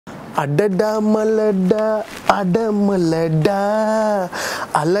Adada malada, ada malada,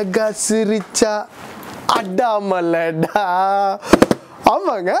 alaga siricha, Adda malada.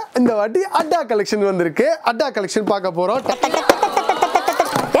 ஆமாங்க இந்த வாட்டி அட்டா கலெக்ஷன் வந்திருக்கு. அட்டா கலெக்ஷன் பார்க்க போறோம்.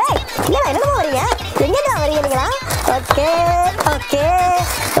 ஏய் என்ன என்ன வரீங்க? எங்கடா வரீங்க நீங்களா? Okay okay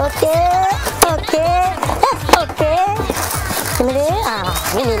okay okay okay. என்னது?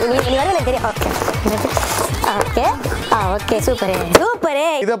 நீ வரல தெரியும். Okay okay super super.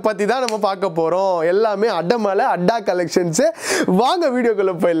 இத பத்தி தான் நம்ம பார்க்க போறோம். எல்லாமே அடமல அட்டா கலெக்ஷன்ஸ். வாங்க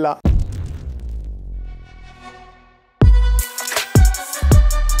வீடியோக்குள்ள போயிடலாம்.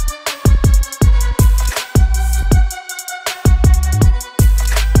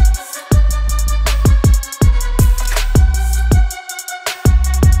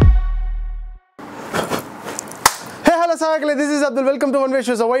 This is Abdul. Welcome to One Way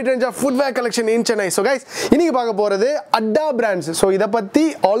Shows, a wide range of footwear collection in Chennai. So guys, இன்னைக்கு பார்க்க போறது Adda brands. So இத பத்தி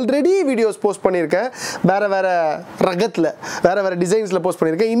ஆல்ரெடி வீடியோஸ் போஸ்ட் பண்ணிருக்கேன். வேற ரகத்துல வேற டிசைன்ஸ்ல போஸ்ட்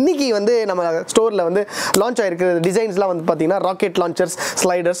பண்ணிருக்கேன். இன்னைக்கு வந்து நம்ம ஸ்டோர்ல வந்து லான்ச் ஆயிருக்கிற டிசைன்ஸ்லாம் வந்து பாத்தீங்கன்னா rocket launchers,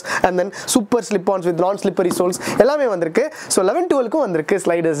 sliders and then super slip-ons with non slippery soles எல்லாமே வந்திருக்கு. So 11-12 க்கும் வந்திருக்கு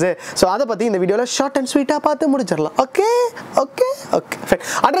ஸ்லைடர்ஸ். So அத பத்தி இந்த வீடியோல ஷார்ட் அண்ட் ஸ்வீட்டா பார்த்து முடிச்சிரலாம். Okay okay okay.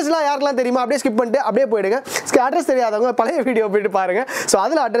 அட்ரஸ்லாம் யாருக்கெல்லாம் தெரியுமா அப்படியே ஸ்கிப் பண்ணிட்டு அப்படியே போயிடுங்க. அட்ரஸ் தெரியாதவங்க பழைய வீடியோ போயிட்டு பாருங்க. ஸோ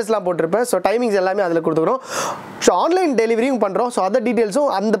அதில் அட்ரஸ்லாம் போட்டிருப்பேன். ஸோ டைமிங்ஸ் எல்லாமே அதில் கொடுத்துக்கிறோம். ஸோ ஆன்லைன் டெலிவரியும் பண்ணுறோம். ஸோ அதர் டீட்டெயில்ஸும்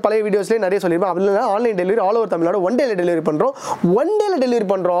அந்த பழைய வீடியோஸ்லேயே நிறைய சொல்லியிருப்பேன். அப்படி இல்லை online delivery all over Tamil Nadu one டேல டெலிவரி பண்ணுறோம். ஒன் டேல டெலிவரி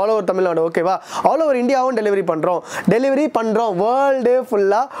பண்ணுறோம் ஆல் ஓவர் தமிழ்நாடு. ஓகேவா? ஆல் ஓவர் இந்தியாவும் டெலிவரி பண்ணுறோம். வேர்ல்டு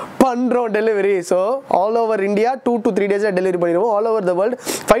ஃபுல்லாக பண்ணுறோம் delivery. So all over India 2 to 3 days delivery பண்ணிடுவோம். All over the world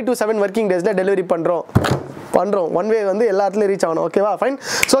 5 to 7 working டேஸில் டெலிவரி பண்ணுறோம். ஒன் வே வந்து எல்லா இடத்துலையும் ரீச் ஆகணும். ஓகேவா? ஃபைன்.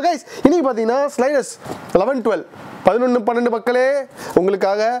 ஸோ கைஸ் இன்னைக்கு பார்த்தீங்கன்னா ஸ்லைடர்ஸ் 11-12 11-12 மக்களே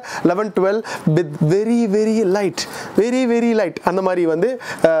உங்களுக்காக 11-12 வித் வெரி லைட் அந்த மாதிரி வந்து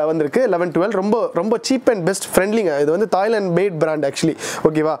வந்திருக்கு. 11-12 ரொம்ப சீப் அண்ட் பெஸ்ட் ஃப்ரெண்ட்லிங்க. இது வந்து தாய்லாந்து மேட் பிராண்ட் ஆக்சுவலி.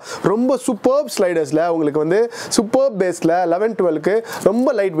 ஓகேவா? ரொம்ப சூப்பர் ஸ்லைடர்ஸில் உங்களுக்கு வந்து சூப்பர் பேஸில் 11-12க்கு ரொம்ப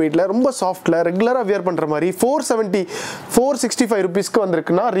லைட் வெயிட்டில் ரொம்ப சாஃப்டில் ரெகுலராக வியர் பண்ணுற மாதிரி 465 ருபீஸ்க்கு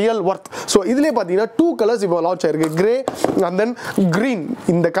வந்திருக்குன்னா ரியல் ஒர்த். ஸோ இதுலேயே பார்த்தீங்கன்னா 2 கலர்ஸ் இப்போ லான்ச் ஆயிருக்கு. Grey and then green.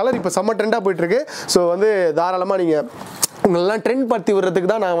 இந்த கலர் இப்போ செம்ம ட்ரெண்டாக போயிட்டு இருக்கு. ஸோ வந்து தாராளமாக நீங்கள் உங்களெல்லாம் ட்ரெண்ட் படுத்தி விடுறதுக்கு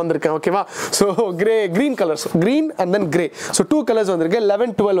தான் நான் வந்திருக்கேன். ஓகேவா? So green colours, green and then grey. So 2 colours வந்திருக்கு.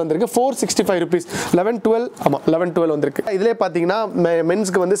 11-12 வந்திருக்கு. 465 ருபீஸ். 11-12 ஆமாம் 11-12 வந்திருக்கு. இதிலே பார்த்தீங்கன்னா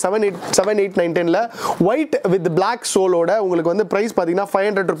மென்ஸ்க்கு வந்து 7, 8, 9, 10ல ஒயிட் வித் பிளாக் சோலோட உங்களுக்கு வந்து ப்ரைஸ் பார்த்தீங்கன்னா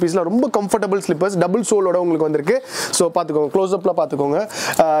 500 ருபீஸில் ரொம்ப கம்ஃபர்டபுள் ஸ்லிப்பர்ஸ் டபுள் சோலோட உங்களுக்கு வந்திருக்கு. ஸோ பார்த்துக்கோங்க, க்ளோஸ்அப்பில் பார்த்துக்கோங்க.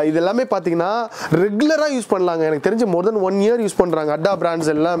 இது எல்லாமே பார்த்தீங்கன்னா ரெகுலராக யூஸ் பண்ணலாங்க. எனக்கு தெரிஞ்சு மோர் தென் 1 year யூஸ் பண்ணுறாங்க. அட்டா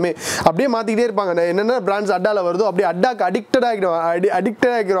பிராண்ட்ஸ் எல்லாமே அப்படியே மாற்றிக்கிட்டே இருப்பாங்க. என்னென்ன பிராண்ட்ஸ் அட்டாவில் வருதோ அப்படியே அட்டாக்கு அடிக்டட்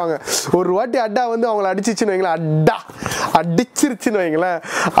ஆகிடுவாங்க. ஒரு வாட்டி அட்டா வந்து அவங்கள அடிச்சிச்சுன்னு வைங்களேன், அடிச்சிருச்சுன்னு வைங்களேன்,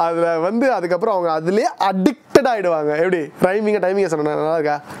 அதில் வந்து அதுக்கப்புறம் அவங்க அதுலேயே அடிக்டட் ஆகிடுவாங்க. எப்படி டைமிங்கை சொன்னேன், நல்லா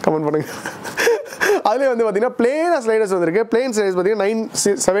இருக்கா? கமெண்ட் பண்ணுங்க. அதுலேயே வந்து பார்த்தீங்கன்னா பிளேனாக ஸ்லைடர்ஸ் வந்திருக்கு. பிளேன் ஸ்லைடர்ஸ் பார்த்தீங்கன்னா 9,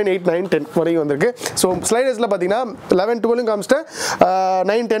 7, 8, 9, 10 வரைக்கும் வந்திருக்கு. ஸோ ஸ்லைடர்ஸில் பார்த்தீங்கன்னா 11-12 காமிச்சிட்டேன்,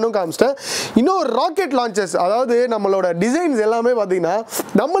 9, 10 காமிச்சிட்டேன். இன்னும் ராக்கெட் லான்ச்சர்ஸ், அதாவது நம்மளோட டிசைன்ஸ் எல்லாமே பார்த்தீங்கன்னா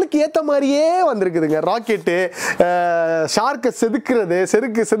நம்மளுக்கு ஏற்ற மாதிரியே வந்திருக்குதுங்க. ராக்கெட்டு ஷார்க்கை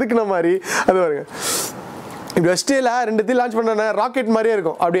செதுக்குன மாதிரி அது பாருங்க. இப்போ வெஸ்டில் 2 லான்ச் பண்ண ராக்கெட் மாதிரியே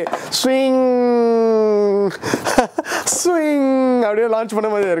இருக்கும். அப்படியே ஸ்விங் அப்படியே லான்ச் பண்ண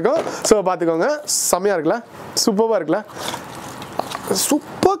மாதிரியே இருக்கும். ஸோ பார்த்துக்கோங்க, செம்மையாக இருக்குல்ல, சூப்பராக இருக்குல்ல,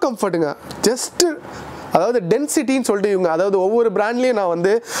 சூப்பர் கம்ஃபர்ட்டுங்க. ஜஸ்ட்டு அதாவது டென்சிட்டின்னு சொல்லிட்டு இவங்க, அதாவது ஒவ்வொரு பிராண்ட்லேயும் நான்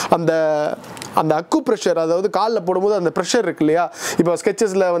வந்து அந்த அக்கு ப்ரெஷர், அதாவது காலில் போடும்போது அந்த ப்ரெஷர் இருக்கு இல்லையா. இப்போ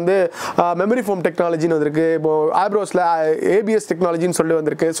ஸ்கெச்சஸில் வந்து மெமரி ஃபோம் டெக்னாலஜின்னு வந்திருக்கு. இப்போ ஐப்ரோஸில் ABS டெக்னாலஜின்னு சொல்லி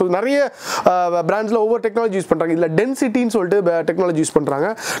வந்திருக்கு. ஸோ நிறைய பிராண்ட்ஸில் ஒவ்வொரு டெக்னாலஜி யூஸ் பண்ணுறாங்க. இதில் டென்சிட்டின்னு சொல்லிட்டு டெக்னாலஜி யூஸ் பண்ணுறாங்க.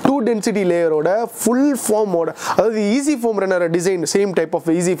 2 டென்சிட்டி லேயரோட ஃபுல் ஃபோமோட, அதாவது easy foam runner design, same type of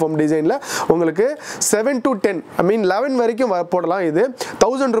easy foam டிசைனில் உங்களுக்கு 7 to 10 11 வரைக்கும் போடலாம். இது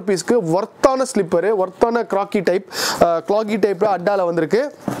 1000 ருபீஸ்க்கு ஒர்த்தான ஸ்லிப்பரு, ஒர்த்தான கிளாகி டைப்பில் அட்டாவில் வந்திருக்கு.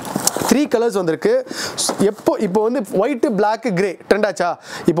 3 கலர்ஸ் வந்திருக்கு. இப்போ வந்து ஒயிட், பிளாக், கிரே ட்ரெண்ட் ஆச்சா,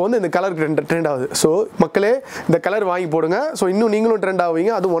 இப்போ வந்து இந்த கலர் ட்ரெண்ட் ஆகுது. ஸோ மக்களே இந்த கலர் வாங்கி போடுங்க. ஸோ இன்னும் நீங்களும் ட்ரெண்ட்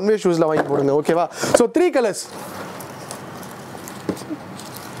ஆவீங்க. அது ஒன் வே ஷூஸில் வாங்கி போடுங்க. ஓகேவா? So 3 colours.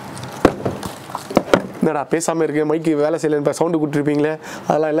 என்னடா பேசாமல் இருக்கு, மைக்கு வேலை செய்யலன்னு இப்போ சவுண்டு கொடுத்துருப்பீங்களே,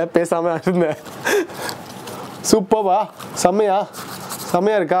 அதெல்லாம் இல்லை, பேசாமல் இருந்தேன். சூப்பர்வா, செம்மையா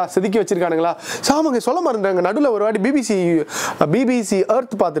செமையாக இருக்கா, செதுக்கி வச்சிருக்கானுங்களா? சாமாங்க சொல்ல மறந்துட்டாங்க. நடுவில் ஒரு வாட்டி பிபிசி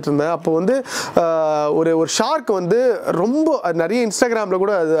எர்த் பார்த்துட்டு இருந்தேன். அப்போ வந்து ஒரு ஷார்க் வந்து ரொம்ப நிறைய இன்ஸ்டாகிராமில்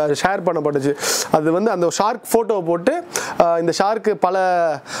கூட அது ஷேர் பண்ணப்பட்டுச்சு. அது வந்து அந்த ஷார்க் ஃபோட்டோவை போட்டு இந்த ஷார்க்கு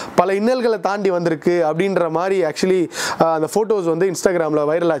பல இன்னல்களை தாண்டி வந்திருக்கு அப்படின்ற மாதிரி ஆக்சுவலி அந்த ஃபோட்டோஸ் வந்து இன்ஸ்டாகிராமில்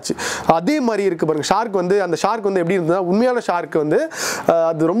வைரல் ஆச்சு. அதே மாதிரி இருக்குது பாருங்க. ஷார்க் வந்து அந்த ஷார்க் வந்து எப்படி இருந்ததுன்னா, உண்மையான ஷார்க் வந்து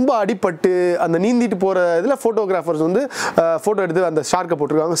அது ரொம்ப அடிபட்டு அந்த நீந்திட்டு போகிற இதில் ஃபோட்டோகிராஃபர்ஸ் வந்து ஃபோட்டோ எடுத்து அந்த ஷார்க்கை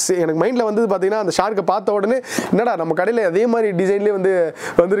போட்டிருக்காங்க. எனக்கு மைண்டில் வந்து பார்த்தீங்கன்னா அந்த ஷார்க்கை பார்த்த உடனே என்னடா நம்ம கடையில் அதே மாதிரி டிசைன்லேயே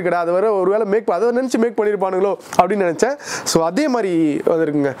வந்துருக்குடா, அது வர ஒரு வேளை அதை நினச்சி மேக் பண்ணியிருப்பானுங்களோ அப்படின்னு நினச்சேன். ஸோ அதே மாதிரி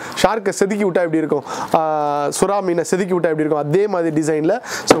வந்துருக்குங்க. ஷார்க்கை செதுக்கி விட்டா எப்படி இருக்கும், சுறா மீனை செதுக்கி விட்டா எப்படி இருக்கும், அதே மாதிரி டிசைனில்.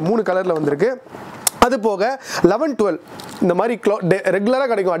 ஸோ 3 கலரில் வந்திருக்கு. அது போக 11-12 இந்த மாதிரி ரெகுலராக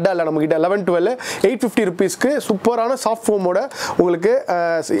கிடைக்கும் அட்டாவில் நம்மக்கிட்ட. 11-12 850 ருபீஸ்க்கு சூப்பரான சாஃப்ட் ஃபோமோட உங்களுக்கு.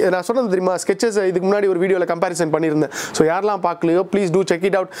 நான் சொன்னது தெரியுமா, ஸ்கெச்சஸ் இதுக்கு முன்னாடி ஒரு வீடியோவில் கம்பேரிசன் பண்ணியிருந்தேன். ஸோ யாரெல்லாம் பார்க்கலையோ please do check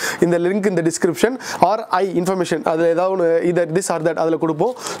it out. இந்த லிங்க் இந்த டிஸ்கிரிப்ஷன் ஆர் இன்ஃபர்மேஷன் அதில் ஏதாவது ஒன்று இதர் திஸ் ஆர் தட் அதில்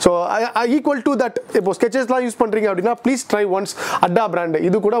கொடுப்போம். ஸோ ஈக்குவல் டு தட் இப்போ ஸ்கெச்சஸ்லாம் யூஸ் பண்ணுறீங்க அப்படின்னா please try once atta brand.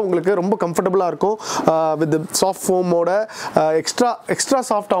 இது கூட உங்களுக்கு ரொம்ப கம்ஃபர்டபுளாக இருக்கும் வித் சாஃப்ட் ஃபோமோட. எக்ஸ்ட்ரா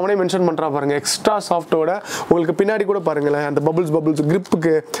சாஃப்ட் அவனே மென்ஷன் பண்ணுறா பாருங்க. எக்ஸ்ட்ரா சாஃப்ட்டோட உங்களுக்கு பின்னாடி கூட பாருங்களேன் அந்த பபிள்ஸ்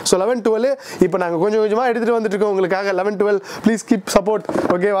கிரிப்புக்கு. ஸோ 11-12 இப்போ நாங்கள் கொஞ்சமாக எடுத்துகிட்டு வந்துட்டு இருக்கோம் உங்களுக்காக. 11-12 ப்ளீஸ் கீப் சப்போர்ட்,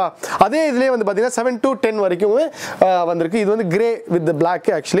 ஓகேவா? அதே இதுலேயே வந்து பார்த்தீங்கன்னா 7 to 10 வரைக்கும் வந்திருக்கு. இது வந்து கிரே வித் பிளாக்.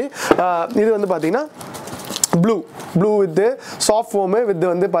 ஆக்சுவலி இது வந்து பார்த்தீங்கன்னா blue with soft foam with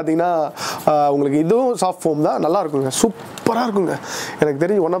வந்து பார்த்தீங்கன்னா உங்களுக்கு இதுவும் சாஃப்ட் ஃபோம் தான். நல்லா இருக்குங்க, சூப்பராக இருக்குங்க. எனக்கு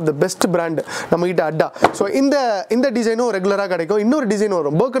தெரிஞ்சு one of the best brand நம்மகிட்ட அட்டா. ஸோ இந்த டிசைனும் ரெகுலராக கிடைக்கும். இன்னொரு டிசைன்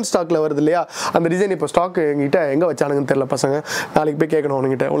வரும் பர்கன் ஸ்டாக்கில் வருது இல்லையா, அந்த டிசைன் இப்போ ஸ்டாக் எங்கிட்ட எங்கே வச்சானுங்கன்னு தெரியல பசங்க. நாளைக்கு போய் கேட்கணும்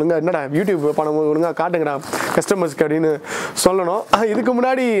அவனுங்கிட்ட, ஒழுங்கா என்னடா யூடியூப் பண்ணும்போது ஒழுங்காக காட்டுங்கடா கஸ்டமர்ஸ்க்கு அப்படின்னு சொல்லணும். இதுக்கு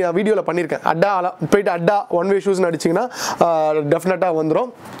முன்னாடி வீடியோவில் பண்ணியிருக்கேன். அட்டா போயிட்டு அட்டா ஒன் வே ஷூஸ்னு அடிச்சிங்கன்னா டெஃபினட்டாக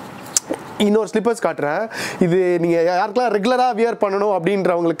வந்துடும். இன்னொரு ஸ்லிப்பர்ஸ் காட்டுறேன். இது நீங்கள் யாருக்கெல்லாம் ரெகுலராக வியர் பண்ணணும்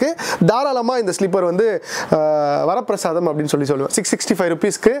அப்படின்றவங்களுக்கு தாராளமாக இந்த ஸ்லிப்பர் வந்து வரப்பிரசாதம் அப்படின்னு சொல்லுவேன். 665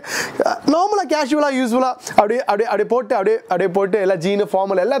 ருபீஸ்க்கு நார்மலாக கேஷுவலாக யூஸ்ஃபுல்லாக அப்படியே போட்டு எல்லா ஜீனு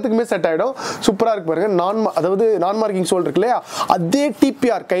ஃபார்மல் எல்லாத்துக்குமே செட் ஆகிடும். சூப்பராக இருக்கு பாருங்க. அதாவது நான் மார்க்கிங் சோல் இருக்கு இல்லையா, அதே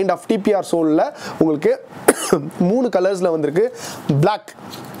டிபிஆர் கைண்ட் ஆஃப் டிபிஆர் சோலில் உங்களுக்கு 3 கலர்ஸில் வந்திருக்கு. பிளாக்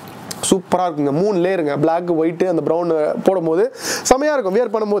சூப்பராக இருக்குங்க. 3 லேயருங்க, பிளாக் ஒயிட்டு அந்த ப்ரௌன் போடும்போது செமையாக இருக்கும்.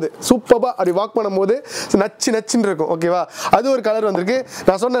 வியர் பண்ணும்போது சூப்பராக அப்படி வாக் பண்ணும்போது நச்சுன்னு இருக்கும், ஓகேவா? அது ஒரு கலர் வந்திருக்கு.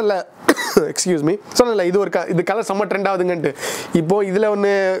 நான் சொன்னேன்ல எக்ஸ்கியூஸ் மீ சொன்னேன்ல இது கலர் செம்ம ட்ரெண்ட் ஆகுதுங்கன்ட்டு. இப்போது இதில்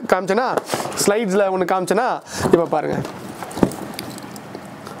ஒன்று காமிச்சேன்னா, ஸ்லைட்ஸில் ஒன்று காமிச்சேன்னா, இப்போ பாருங்கள்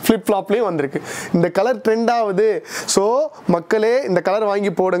ஃப்ளிப் ஃப்ளாப்லேயும் வந்திருக்கு. இந்த கலர் ட்ரெண்ட் ஆகுது. ஸோ மக்களே இந்த கலர்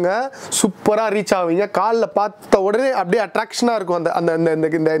வாங்கி போடுங்க, சூப்பராக ரீச் ஆவீங்க. காலில் பார்த்த உடனே அப்படியே அட்ராக்ஷனாக இருக்கும்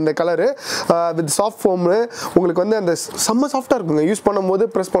அந்த கலரு வித் சாஃப்ட் ஃபோமு. உங்களுக்கு வந்து அந்த செம்ம சாஃப்டாக இருக்குங்க யூஸ் பண்ணும்போது.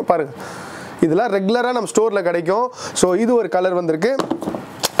 ப்ரெஸ் பாருங்கள், இதெல்லாம் ரெகுலராக நம்ம ஸ்டோரில் கிடைக்கும். ஸோ இது ஒரு கலர் வந்திருக்கு.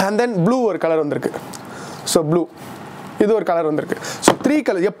 அண்ட் தென் ப்ளூ ஒரு கலர் வந்திருக்கு. ஸோ ப்ளூ இது ஒரு கலர் வந்திருக்கு. ஸோ 3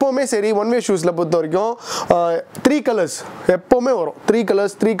 கலர் எப்போவுமே சரி ஒன் வே ஷூஸில் பொறுத்த வரைக்கும் 3 கலர்ஸ் எப்போவுமே வரும். 3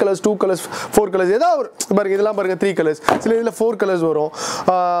 கலர்ஸ் 2 கலர்ஸ் 4 கலர்ஸ் ஏதாவது ஒரு பாருங்கள். இதெல்லாம் பாருங்கள் 3 கலர்ஸ். சில இதில் 4 கலர்ஸ் வரும்,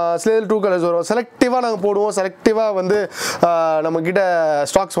 சில இதில் 2 கலர்ஸ் வரும். செலக்டிவாக நாங்கள் போடுவோம். செலக்டிவாக வந்து நம்மக்கிட்ட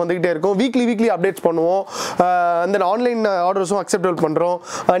ஸ்டாக்ஸ் வந்துக்கிட்டே இருக்கும். வீக்லி அப்டேட்ஸ் பண்ணுவோம். அந்த ஆன்லைன் ஆர்டர்ஸும் அக்செப்டபிள் பண்ணுறோம்.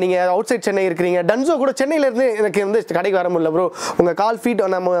 நீங்கள் அவுட் சைட் சென்னை இருக்கிறீங்க, டன்ஸோ கூட சென்னையிலேருந்து எனக்கு வந்து கடைக்கு வர முடியல ப்ரோ, உங்கள் கால் ஃபீட்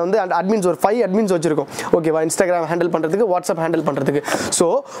நம்ம வந்து அட்மின்ஸ் ஒரு 5 அட்மின்ஸ் வச்சுருக்கோம், ஓகேவா? இன்ஸ்டாகிராம் ஹேண்டில் பண்ணுறதுக்கு, வாட்ஸ்அப் ஹேண்டில் பண்ணுறதுக்கு. ஸோ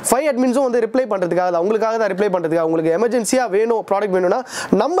 5 அட்மின்ஸும் வந்து ரிப்ளை பண்ணுறதுக்காக, அவங்களுக்காக தான் ரிப்ளை பண்ணுறதுக்காக. உங்களுக்கு எமர்ஜென்சியாக வேணும் ப்ராடக்ட் வேணும்னா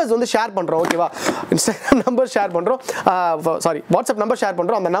நம்பர்ஸ் வந்து ஷேர் பண்ணுறோம், ஓகேவா? இன்ஸ்டாகிராம் நம்பர் ஷேர் பண்ணுறோம், வாட்ஸ்அப் நம்பர் ஷேர்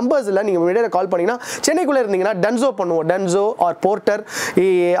பண்ணுறோம். அந்த நம்பர்ஸில் நீங்கள் வெளியில் கால் பண்ணிங்கன்னா, சென்னைக்குள்ளே இருந்தீங்கன்னா டன்ஸோ பண்ணுவோம். Dunzo R Porter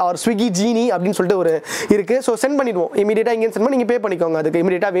R Swiggy ஜீனி அப்படின்னு சொல்லிட்டு ஒரு இருக்குது. ஸோ சென்ட் பண்ணிடுவோம் இமீடியட்டாக. இங்கேருந்து சென்ட் பண்ணி நீங்கள் பே பண்ணிக்கோங்க. அதுக்கு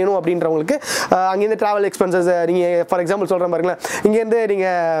இமீடியட்டாக வேணும் அப்படின்றவங்களுக்கு அங்கேருந்து ட்ராவல் எக்ஸ்பென்சஸ் நீங்கள் ஃபார் எக்ஸாம்பிள் சொல்கிறேன் பாருங்களேன், இங்கேருந்து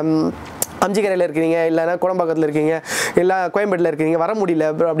நீங்கள் அஞ்சிக்கரையில் இருக்கீங்க, இல்லைனா குடம்பாக்கத்தில் இருக்கீங்க, இல்லை கோயம்பேட்டில் இருக்கீங்க, வர முடியல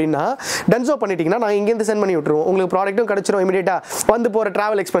அப்படின்னா டன்ஸோ பண்ணிட்டீங்கன்னா நாங்கள் இங்கேருந்து சென்ட் பண்ணி விட்டுருவோம். உங்களுக்கு ப்ராடக்ட்டும் கிடச்சிரும். இமீடியட்டாக வந்து போகிற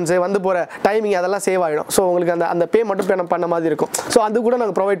ட்ராவல் எக்ஸ்பென்ஸு, வந்து போகிற டைமிங் அதெல்லாம் சேவ் ஆகிடும். ஸோ உங்களுக்கு அந்த பே மட்டும் பண்ண மாதிரி இருக்கும். ஸோ அது கூட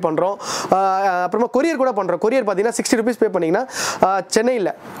நாங்கள் ப்ரொவைட் பண்ணுறோம். அப்புறமா கொரியர் கூட பண்ணுறோம். கொரியர் பார்த்தீங்கன்னா 60 ருபீஸ் பே பண்ணிங்கன்னா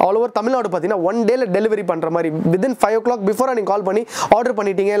சென்னையில் ஆல் ஓவர் தமிழ்நாடு பார்த்தீங்கன்னா 1 டேல டெலிவரி பண்ணுற மாதிரி. வித்தின் 5 o'clock பிஃபோராக நீங்கள் கால் பண்ணி ஆர்டர்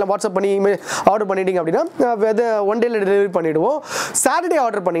பண்ணிட்டீங்க, இல்லை வாட்ஸ்அப் பண்ணி ஆர்டர் பண்ணிட்டீங்க அப்படின்னா 1 டேல டெலிவரி பண்ணிவிடுவோம். சாட்டர்டே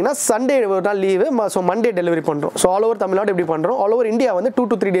ஆர்டர் பண்ணிங்கன்னா சண்டே ஒரு நாள் லீவு. ஸோ மண்டே டெலிவரி பண்ணுறோம். ஸோ ஆல் ஓவர் தமிழ்நாடு எப்படி பண்ணுறோம், ஆல் ஓவர் இந்தியா வந்து 2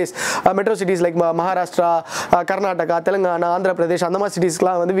 to 3 days. Metro cities like Maharashtra, Karnataka, Telangana, Andhra Pradesh அந்த மாதிரி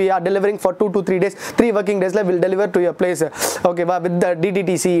சிட்டிஸ்க்குலாம் வந்து we are delivering for 2 to 3 days. 3 working days will deliver to your place, ஓகேவா? With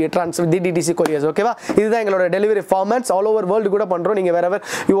DTDC DTC couriers. ஓகேவா? இதுதான் எங்களோட delivery formats. All over world கூட பண்ணுறோம். நீங்கள் வேறவர்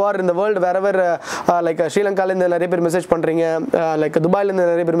யூ ஆர் இந்த வேர்ல்டு, வேறவர் லைக் ஸ்ரீலங்காலேருந்து நிறைய பேர் மெசேஜ் பண்ணுறீங்க, லைக்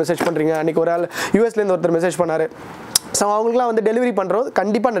துபாயிலேருந்து நிறைய பேர் மெசேஜ் பண்ணுறீங்க. அன்றைக்கி ஒரு ஆள் யூஎஸ்லேருந்து ஒருத்தர் மெசேஜ் பண்ணார். ஸோ அவங்களுக்குலாம் வந்து டெலிவரி பண்ணுறோம்.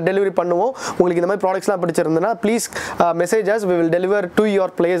 கண்டிப்பாக நான் டெலிவரி பண்ணுவோம். உங்களுக்கு இந்த மாதிரி ப்ராடக்ட்ஸ்லாம் பிடிச்சிருந்ததுன்னா please messages, we will deliver to your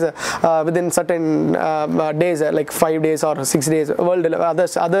place within certain days, like 5 days or 6 days, world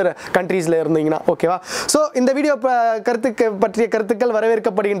other கண்ட்ரீஸில் இருந்தீங்கன்னா. ஓகேவா? ஸோ இந்த வீடியோ பற்றிய கருத்துக்கள்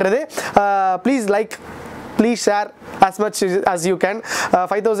வரவேற்கப்படுகின்றது. Please like, please share as much as you can.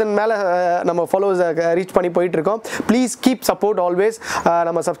 5000 மேலே நம்ம ஃபாலோவர்ஸ் ரீச் பண்ணி போயிட்டுருக்கோம். ப்ளீஸ் கீப் சப்போர்ட் ஆல்வேஸ்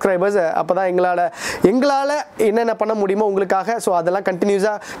நம்ம சப்ஸ்கிரைபர்ஸ். அப்போ தான் எங்களால் என்னென்ன பண்ண முடியுமோ உங்களுக்காக, ஸோ அதெல்லாம்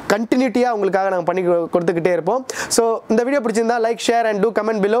கண்டினியூட்டியாக உங்களுக்காக நாங்கள் பண்ணி கொடுத்துக்கிட்டே இருப்போம். ஸோ இந்த வீடியோ பிடிச்சிருந்தா like, share and two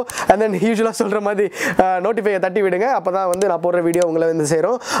comment below. And then யூஸ்வலாக சொல்கிற மாதிரி நோட்டிஃபையை தட்டி விடுங்க. அப்போ தான் வந்து நான் போடுற வீடியோ உங்களை வந்து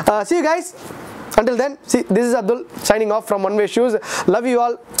சேரும். See you guys. Until then, see, this is Abdul signing off from One Way Shoes. Love you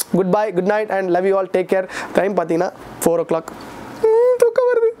all. Goodbye, good night, and love you all. Take care. Time pathina 4 o'clock. தூக்கம்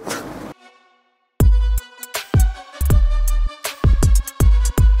வருது.